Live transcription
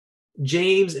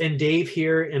James and Dave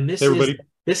here, and Hey, everybody.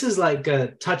 this is like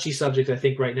a touchy subject, I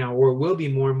think, right now, or will be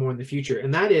more and more in the future.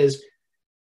 And that is,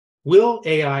 will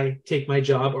AI take my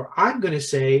job? Or I'm going to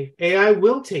say AI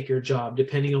will take your job,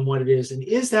 depending on what it is. And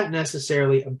is that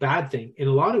necessarily a bad thing? In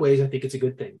a lot of ways, I think it's a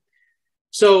good thing.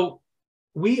 So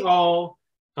we all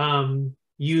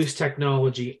use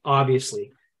technology,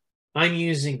 obviously. I'm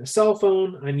using a cell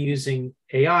phone, I'm using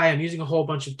AI, I'm using a whole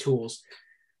bunch of tools.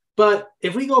 But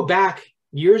if we go back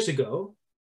years ago,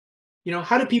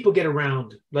 how do people get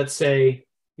around? Let's say,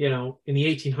 in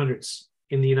the 1800s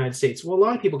in the United States. Well, a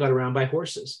lot of people got around by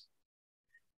horses.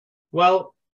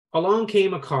 Well, along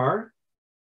came a car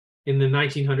in the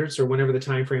 1900s or whenever the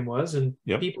time frame was, and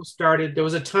Yep. people started. There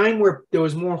was a time where there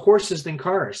was more horses than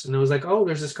cars, and it was like, oh,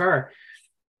 there's this car.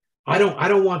 I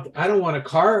don't want a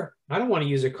car. I don't want to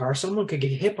use a car. Someone could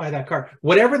get hit by that car.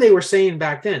 Whatever they were saying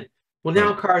back then. Well,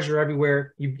 now Right. cars are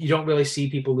everywhere. You don't really see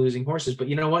people losing horses. But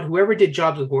you know what? Whoever did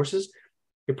jobs with horses,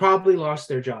 they probably lost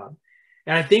their job.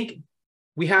 And I think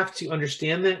we have to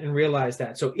understand that and realize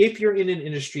that. So if you're in an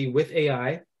industry with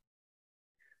AI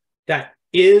that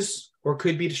is or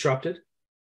could be disrupted,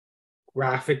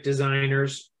 graphic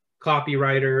designers,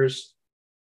 copywriters,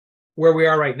 where we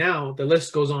are right now, the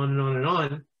list goes on and on and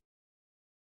on.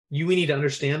 We need to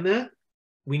understand that.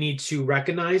 We need to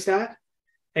recognize that.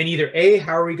 And either A,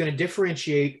 how are we going to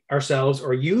differentiate ourselves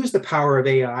or use the power of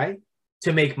AI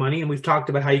to make money? And we've talked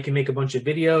about how you can make a bunch of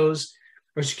videos,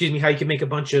 or excuse me, how you can make a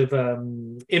bunch of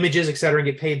images, et cetera, and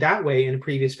get paid that way in a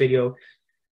previous video.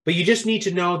 But you just need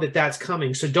to know that that's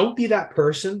coming. So don't be that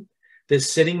person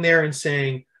that's sitting there and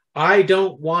saying, I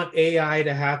don't want AI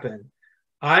to happen.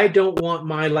 I don't want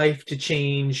my life to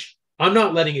change. I'm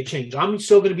not letting it change. I'm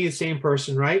still going to be the same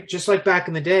person, right? Just like back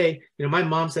in the day, my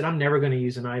mom said, I'm never going to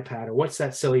use an iPad, or what's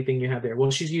that silly thing you have there? Well,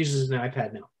 she uses an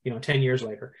iPad now, 10 years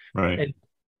later. Right. And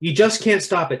you just can't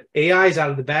stop it. AI is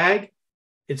out of the bag.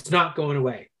 It's not going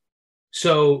away.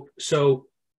 So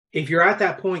if you're at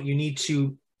that point, you need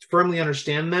to firmly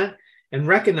understand that and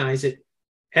recognize it.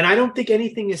 And I don't think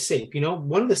anything is safe.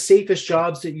 One of the safest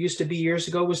jobs that used to be years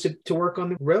ago was to work on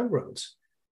the railroads.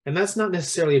 And that's not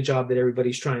necessarily a job that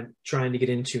everybody's trying to get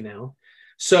into now.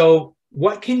 So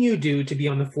what can you do to be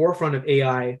on the forefront of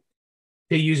AI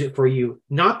to use it for you?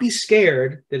 Not be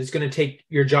scared that it's going to take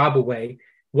your job away.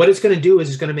 What it's going to do is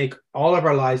it's going to make all of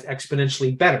our lives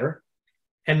exponentially better.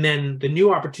 And then the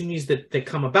new opportunities that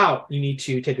come about, you need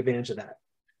to take advantage of that.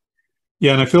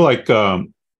 Yeah, and I feel like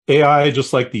AI,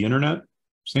 just like the internet,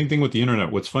 same thing with the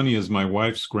internet. What's funny is my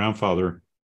wife's grandfather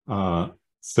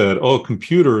said, "Oh,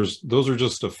 computers, those are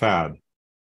just a fad.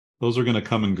 Those are going to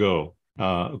come and go."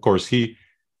 Of course, he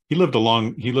lived to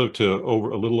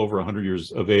a little over 100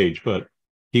 years of age, but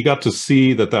he got to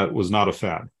see that was not a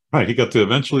fad, right? He got to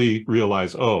eventually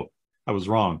realize, oh, I was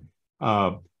wrong.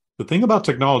 The thing about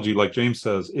technology, like James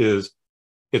says, is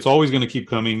it's always going to keep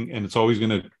coming, and it's always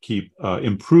going to keep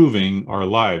improving our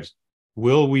lives.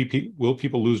 Will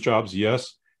people lose jobs?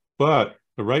 Yes, but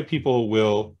the right people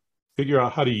will figure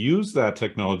out how to use that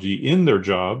technology in their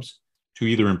jobs to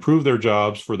either improve their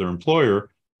jobs for their employer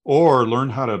or learn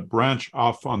how to branch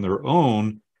off on their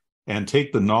own and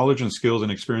take the knowledge and skills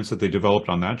and experience that they developed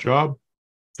on that job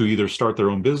to either start their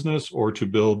own business or to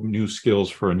build new skills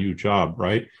for a new job,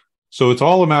 right? So it's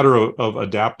all a matter of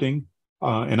adapting.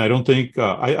 And I don't think,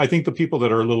 I think the people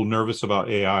that are a little nervous about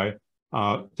AI,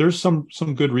 there's some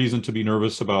good reason to be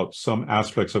nervous about some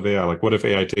aspects of AI. Like, what if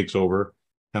AI takes over?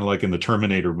 Kind of like in the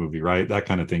Terminator movie, right? That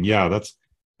kind of thing. Yeah, that's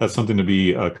something to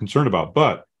be concerned about.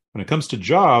 But when it comes to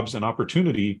jobs and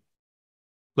opportunity,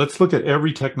 let's look at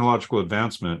every technological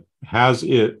advancement. Has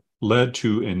it led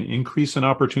to an increase in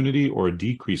opportunity or a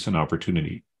decrease in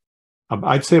opportunity?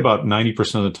 I'd say about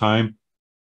 90% of the time,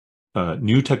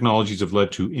 new technologies have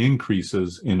led to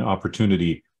increases in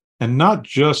opportunity, and not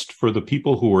just for the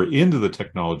people who are into the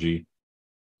technology,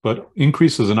 but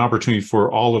increases in opportunity for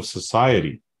all of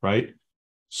society, right?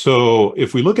 So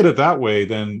if we look at it that way,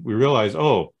 then we realize,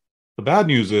 oh, the bad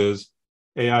news is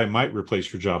AI might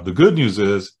replace your job. The good news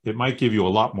is it might give you a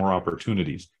lot more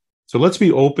opportunities. So let's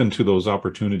be open to those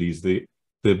opportunities. The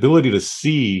ability to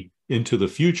see into the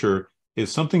future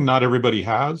is something not everybody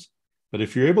has. But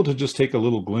if you're able to just take a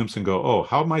little glimpse and go, oh,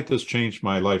 how might this change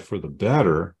my life for the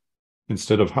better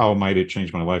instead of how might it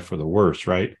change my life for the worse,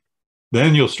 right?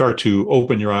 Then you'll start to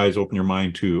open your eyes, open your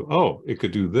mind to, oh, it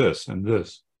could do this and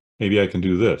this. Maybe I can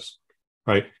do this,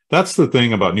 right? That's the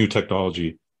thing about new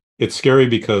technology. It's scary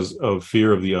because of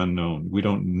fear of the unknown. We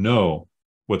don't know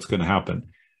what's going to happen.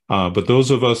 But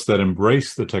those of us that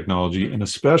embrace the technology, and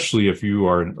especially if you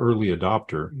are an early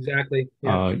adopter, Exactly.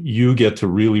 Yeah. you get to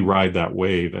really ride that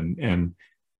wave. And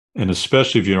and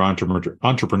especially if you're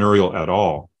entrepreneurial at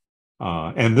all.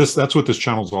 And that's what this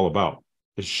channel is all about,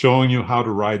 is showing you how to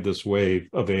ride this wave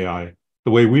of AI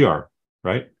the way we are,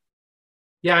 right?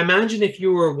 Yeah, imagine if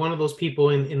you were one of those people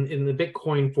in the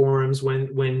Bitcoin forums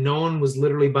when no one was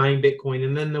literally buying Bitcoin,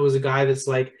 and then there was a guy that's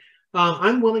like,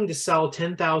 I'm willing to sell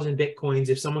 10,000 Bitcoins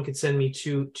if someone could send me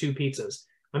two pizzas.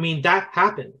 I mean, that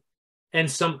happened.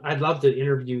 And I'd love to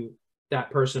interview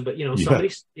that person, but Yeah.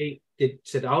 somebody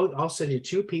said, I'll send you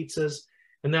two pizzas.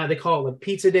 And now they call it a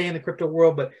pizza day in the crypto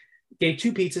world, but gave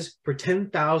two pizzas for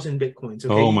 10,000 Bitcoins.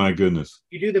 Okay. Oh my goodness.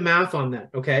 You do the math on that.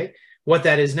 Okay. What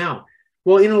that is now.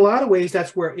 Well, in a lot of ways,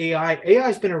 that's where AI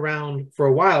has been around for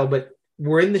a while, but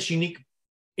we're in this unique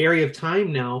area of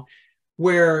time now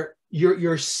where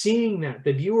you're seeing that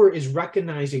the viewer is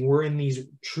recognizing we're in these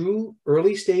true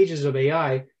early stages of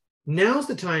AI. Now's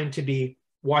the time to be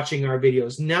watching our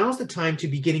videos. Now's the time to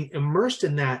be getting immersed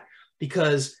in that,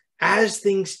 because as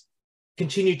things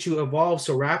continue to evolve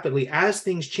so rapidly, as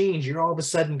things change, you're all of a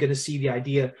sudden going to see the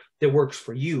idea that works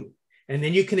for you. And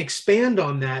then you can expand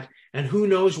on that. And who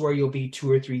knows where you'll be 2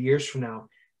 or 3 years from now,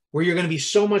 where you're going to be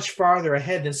so much farther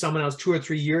ahead than someone else 2 or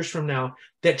 3 years from now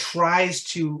that tries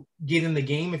to get in the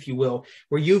game, if you will,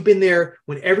 where you've been there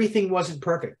when everything wasn't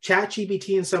perfect.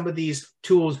 ChatGPT and some of these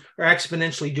tools are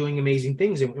exponentially doing amazing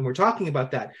things, and we're talking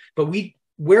about that. But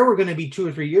where we're going to be 2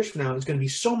 or 3 years from now is going to be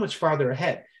so much farther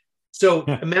ahead. So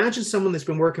imagine someone that's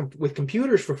been working with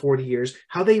computers for 40 years,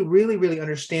 how they really, really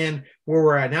understand where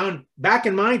we're at now. And back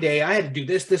in my day, I had to do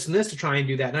this, this, and this to try and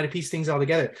do that, and I had to piece things all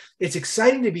together. It's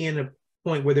exciting to be in a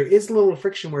point where there is a little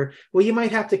friction where, well, you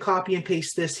might have to copy and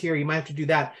paste this here, you might have to do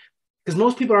that, because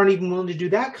most people aren't even willing to do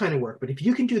that kind of work. But if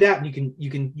you can do that, and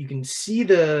you can see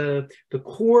the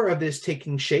core of this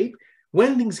taking shape,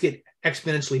 when things get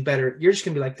exponentially better, you're just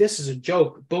gonna be like, this is a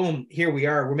joke. Boom, here we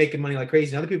are. We're making money like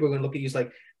crazy. And other people are gonna look at you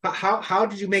like, how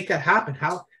did you make that happen?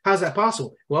 How's that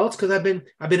possible? Well, it's because I've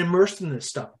been immersed in this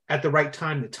stuff at the right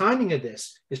time. The timing of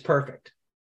this is perfect.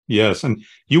 Yes, and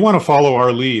you want to follow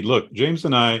our lead. Look, James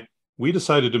and I, we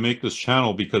decided to make this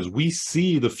channel because we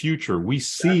see the future. We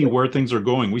see where things are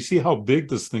going. We see how big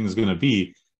this thing is going to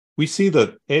be. We see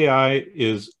that AI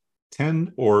is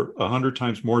 10 or 100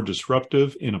 times more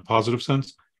disruptive in a positive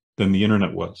sense than the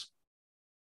internet was.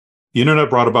 The internet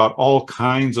brought about all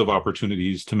kinds of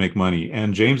opportunities to make money,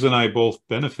 and James and I both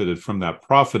benefited from that,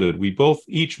 profited. We both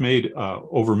each made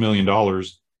over $1 million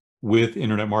with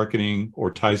internet marketing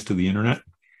or ties to the internet.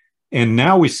 And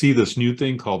now we see this new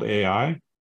thing called AI,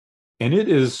 and it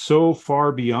is so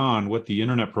far beyond what the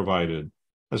internet provided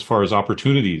as far as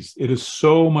opportunities. It is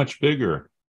so much bigger.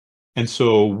 And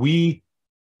so we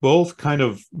both kind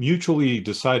of mutually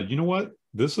decided, you know what,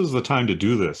 this is the time to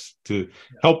do this, to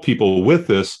help people with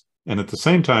this. And at the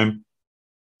same time,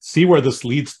 see where this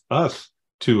leads us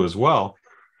to as well,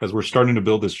 as we're starting to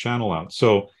build this channel out.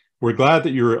 So we're glad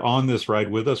that you're on this ride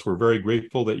with us. We're very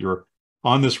grateful that you're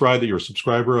on this ride, that you're a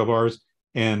subscriber of ours.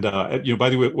 And, by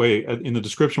the way, in the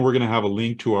description, we're going to have a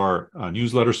link to our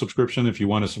newsletter subscription if you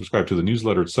want to subscribe to the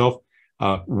newsletter itself.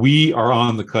 We are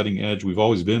on the cutting edge. We've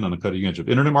always been on the cutting edge of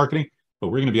internet marketing, but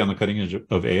we're going to be on the cutting edge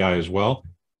of AI as well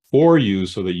for you,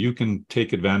 so that you can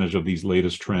take advantage of these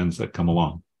latest trends that come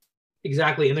along.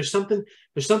 Exactly. And there's something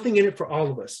in it for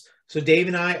all of us. So Dave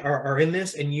and I are in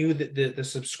this, and you, the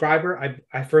subscriber,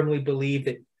 I firmly believe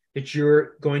that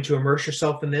you're going to immerse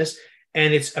yourself in this,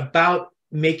 and it's about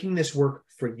making this work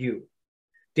for you.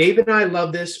 Dave and I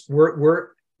love this. We're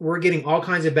getting all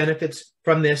kinds of benefits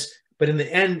from this, but in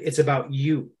the end, it's about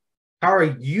you. How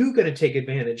are you going to take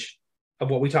advantage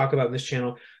of what we talk about in this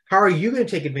channel? How are you going to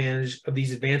take advantage of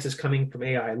these advances coming from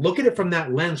AI? Look at it from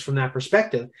that lens, from that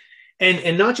perspective.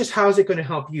 And not just how is it going to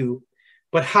help you,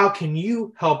 but how can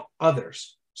you help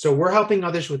others? So we're helping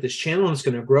others with this channel, and it's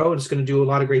going to grow, and it's going to do a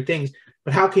lot of great things.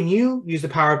 But how can you use the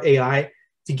power of AI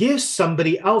to give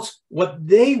somebody else what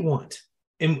they want?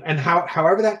 And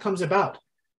however that comes about,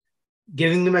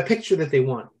 giving them a picture that they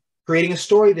want, creating a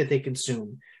story that they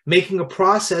consume, making a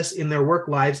process in their work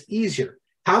lives easier.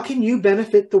 How can you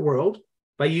benefit the world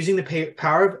by using the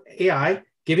power of AI,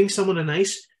 giving someone a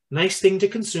nice thing to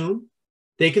consume?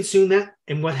 They consume that,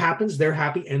 and what happens? They're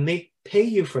happy, and they pay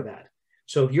you for that.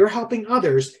 So if you're helping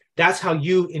others, that's how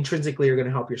you intrinsically are going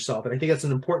to help yourself. And I think that's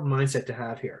an important mindset to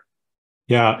have here.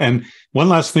 Yeah. And one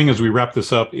last thing as we wrap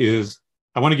this up is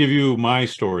I want to give you my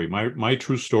story, my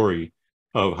true story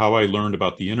of how I learned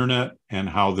about the internet and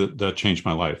how that changed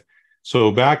my life.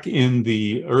 So back in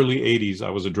the early 80s,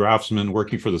 I was a draftsman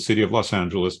working for the city of Los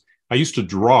Angeles. I used to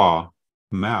draw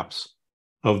maps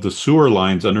of the sewer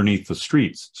lines underneath the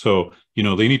streets. So,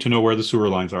 they need to know where the sewer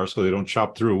lines are so they don't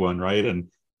chop through one, right, and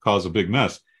cause a big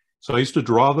mess. So I used to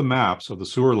draw the maps of the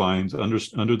sewer lines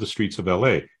under the streets of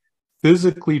LA,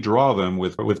 physically draw them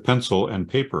with pencil and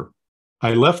paper.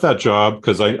 I left that job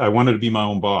because I wanted to be my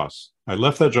own boss. I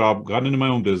left that job, got into my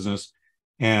own business.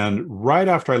 And right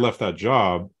after I left that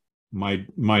job,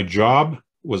 my job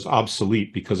was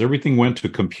obsolete because everything went to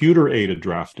computer-aided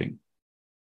drafting.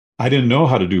 I didn't know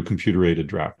how to do computer-aided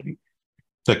drafting.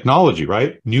 Technology,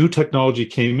 right? New technology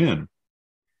came in.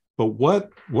 But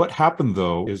what happened,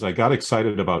 though, is I got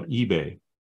excited about eBay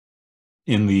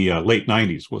in the late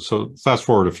 90s. So fast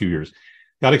forward a few years.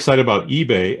 Got excited about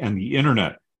eBay and the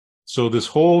internet. So this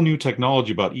whole new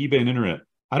technology about eBay and internet,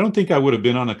 I don't think I would have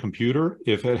been on a computer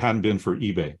if it hadn't been for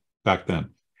eBay back then.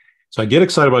 So I get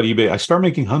excited about eBay. I start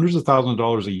making hundreds of thousands of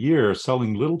dollars a year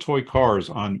selling little toy cars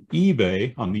on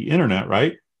eBay, on the internet,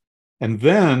 right? And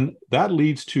then that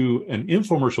leads to an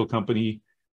infomercial company,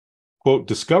 quote,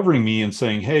 discovering me and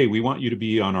saying, hey, we want you to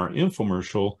be on our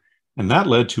infomercial. And that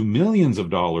led to millions of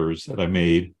dollars that I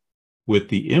made with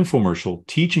the infomercial,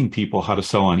 teaching people how to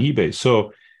sell on eBay.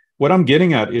 So what I'm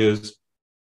getting at is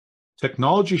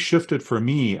technology shifted for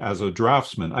me as a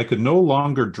draftsman. I could no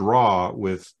longer draw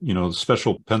with,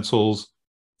 special pencils,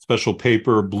 special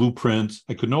paper, blueprints.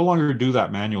 I could no longer do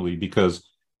that manually because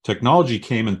technology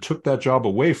came and took that job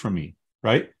away from me,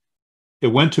 right? It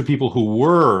went to people who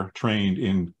were trained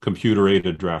in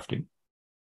computer-aided drafting.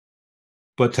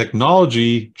 But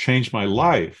technology changed my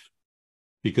life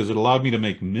because it allowed me to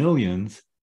make millions,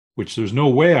 which there's no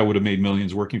way I would have made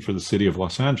millions working for the city of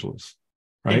Los Angeles,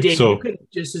 right? And Dave, so you could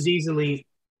just as easily,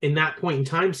 in that point in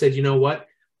time, said, you know what,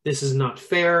 this is not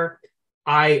fair.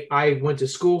 I went to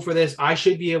school for this. I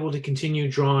should be able to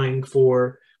continue drawing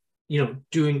for,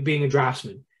 being a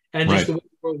draftsman. And just the way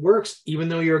the world works, even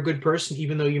though you're a good person,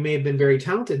 even though you may have been very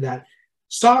talented,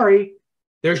 sorry,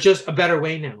 there's just a better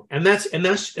way now. And that's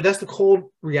the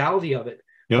cold reality of it.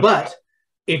 Yep. But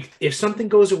if something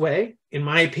goes away, in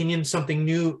my opinion, something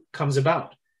new comes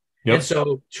about. Yep. And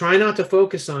so try not to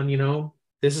focus on,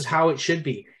 this is how it should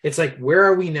be. It's like, where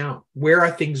are we now? Where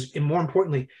are things? And more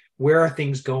importantly, where are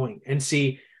things going? And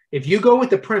see, if you go with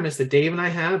the premise that Dave and I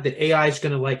have, that AI is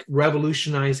going to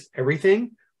revolutionize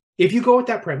everything. If you go with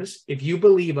that premise, if you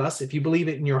believe us, if you believe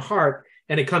it in your heart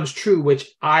and it comes true,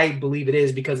 which I believe it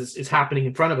is because it's happening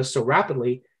in front of us so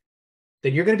rapidly,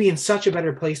 then you're going to be in such a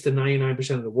better place than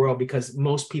 99% of the world because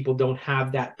most people don't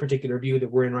have that particular view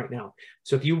that we're in right now.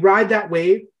 So if you ride that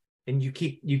wave and you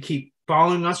keep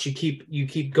following us, you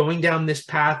keep going down this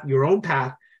path, your own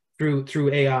path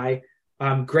through AI,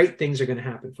 great things are going to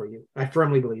happen for you. I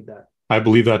firmly believe that. I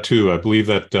believe that too. I believe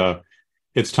that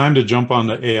it's time to jump on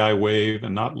the AI wave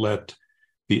and not let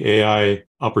the AI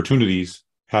opportunities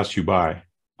pass you by.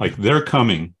 Like they're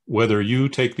coming, whether you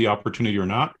take the opportunity or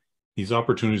not, these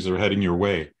opportunities are heading your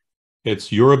way.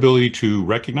 It's your ability to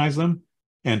recognize them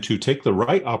and to take the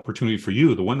right opportunity for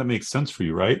you, the one that makes sense for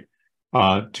you, right?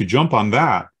 To jump on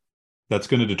that's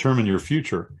going to determine your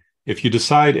future. If you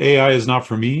decide AI is not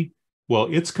for me, well,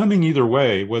 it's coming either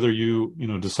way, whether you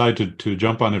decide to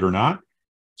jump on it or not.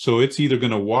 So it's either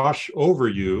going to wash over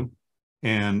you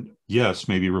and yes,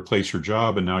 maybe replace your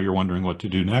job. And now you're wondering what to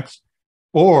do next.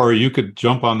 Or you could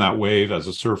jump on that wave as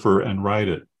a surfer and ride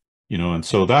it, and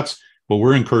so that's what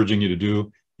we're encouraging you to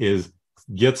do is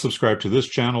get subscribed to this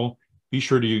channel. Be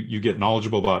sure you get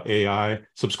knowledgeable about AI.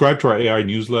 Subscribe to our AI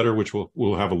newsletter, which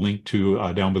we'll have a link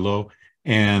to down below.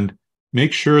 And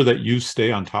make sure that you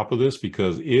stay on top of this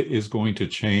because it is going to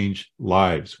change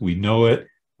lives. We know it.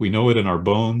 We know it in our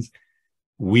bones.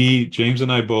 James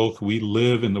and I both, we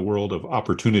live in the world of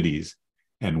opportunities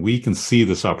and we can see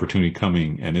this opportunity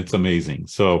coming and it's amazing.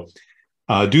 So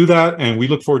do that. And we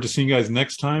look forward to seeing you guys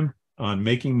next time on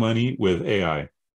Making Money with AI.